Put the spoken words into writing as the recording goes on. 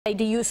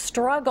Do you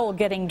struggle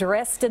getting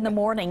dressed in the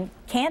morning,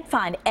 can't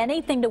find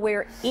anything to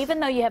wear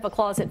even though you have a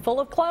closet full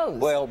of clothes?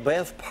 Well,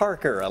 Beth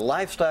Parker, a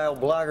lifestyle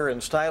blogger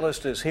and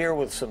stylist, is here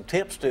with some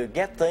tips to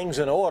get things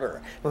in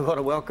order. We want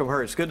to welcome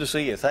her. It's good to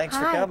see you. Thanks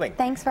for coming.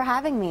 Thanks for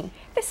having me.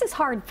 This is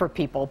hard for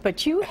people,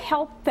 but you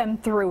help them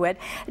through it.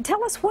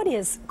 Tell us, what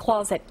is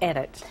Closet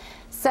Edit?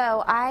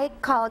 So I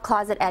call a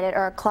closet edit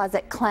or a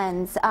closet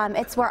cleanse.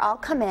 It's where I'll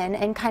come in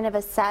and kind of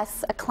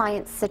assess a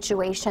client's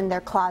situation,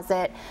 their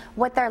closet,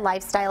 what their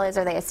lifestyle is.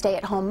 Are they a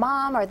stay-at-home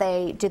mom, or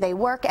do they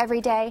work every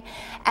day?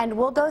 And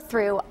we'll go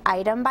through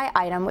item by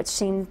item, which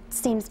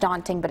seems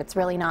daunting, but it's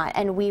really not.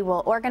 And we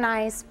will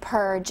organize,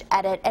 purge,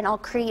 edit, and I'll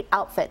create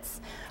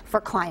outfits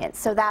for clients.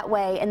 So that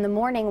way, in the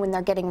morning when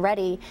they're getting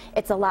ready,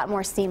 it's a lot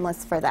more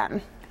seamless for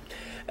them.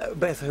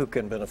 Beth, who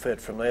can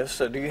benefit from this?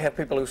 Do you have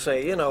people who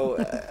say, you know,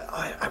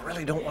 I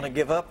really don't want to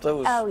give up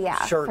those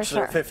shirts that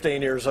are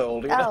 15 years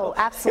old? You know?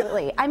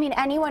 Absolutely. I mean,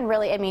 anyone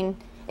really,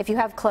 if you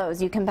have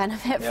clothes, you can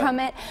benefit from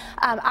it.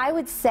 I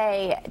would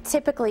say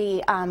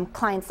typically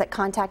clients that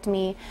contact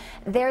me,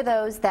 they're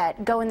those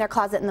that go in their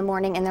closet in the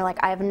morning and they're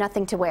like, I have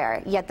nothing to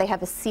wear, yet they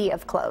have a sea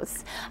of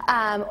clothes.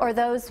 Or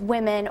those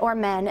women or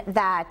men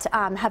that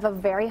have a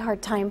very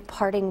hard time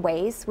parting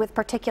ways with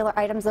particular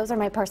items. Those are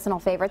my personal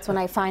favorites. When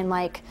I find,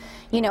 like,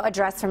 you know, a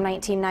dress from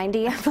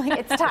 1990, I'm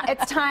like,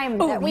 it's time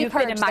that we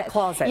purge in my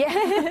closet.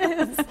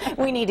 Yes,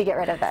 we need to get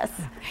rid of this.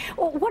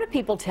 Well, what do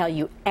people tell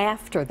you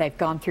after they've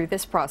gone through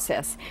this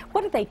process?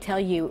 What do they tell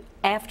you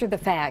after the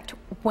fact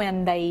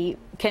when they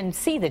can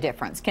see the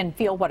difference, can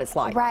feel what it's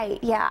like? Right,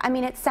 yeah. I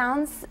mean, it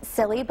sounds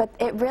silly, but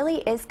it really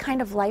is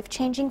kind of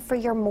life-changing for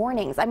your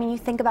mornings. I mean, you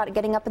think about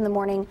getting up in the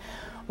morning,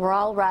 we're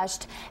all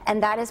rushed,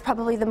 and that is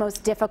probably the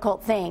most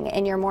difficult thing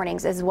in your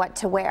mornings, is what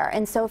to wear.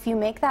 And so if you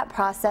make that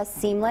process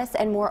seamless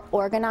and more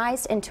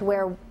organized into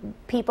where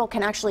people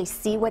can actually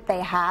see what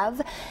they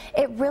have,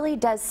 it really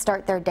does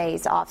start their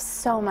days off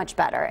so much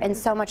better and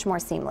so much more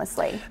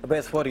seamlessly.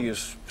 Beth, what do you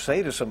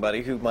say to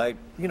somebody who might,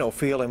 you know,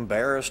 feel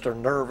embarrassed or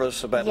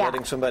nervous about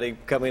letting somebody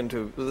come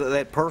into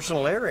that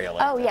personal area like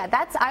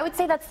that? I would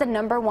say that's the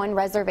 #1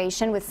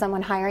 reservation with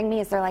someone hiring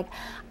me, is they're like,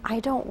 I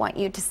don't want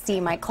you to see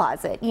my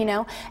closet, you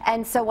know?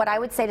 And so what I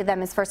would say to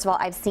them is, first of all,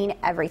 I've seen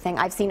everything.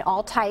 I've seen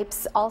all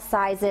types, all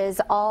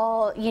sizes,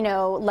 all, you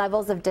know,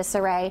 levels of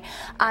disarray.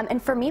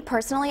 And for me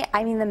personally,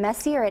 I mean, the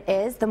messier it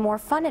is, the more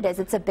fun it is.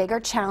 It's a bigger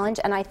challenge,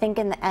 and I think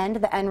in the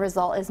end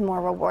result is more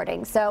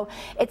rewarding. So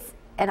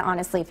and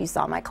honestly, if you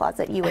saw my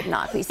closet, you would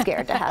not be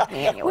scared to have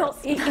me in yours. Well,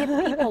 if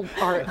people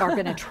are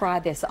going to try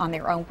this on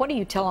their own, what do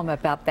you tell them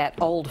about that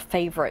old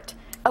favorite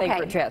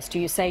dress? Do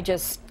you say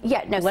just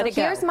let it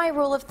go? Here's my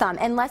rule of thumb.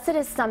 Unless it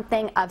is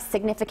something of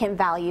significant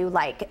value,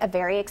 like a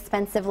very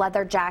expensive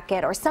leather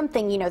jacket or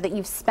something, you know, that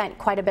you've spent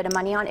quite a bit of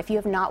money on, if you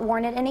have not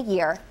worn it in a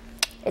year,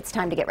 it's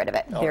time to get rid of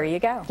it. There you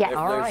go. Yeah.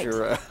 All right.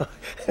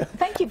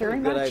 Thank you very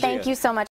much. Thank you so much.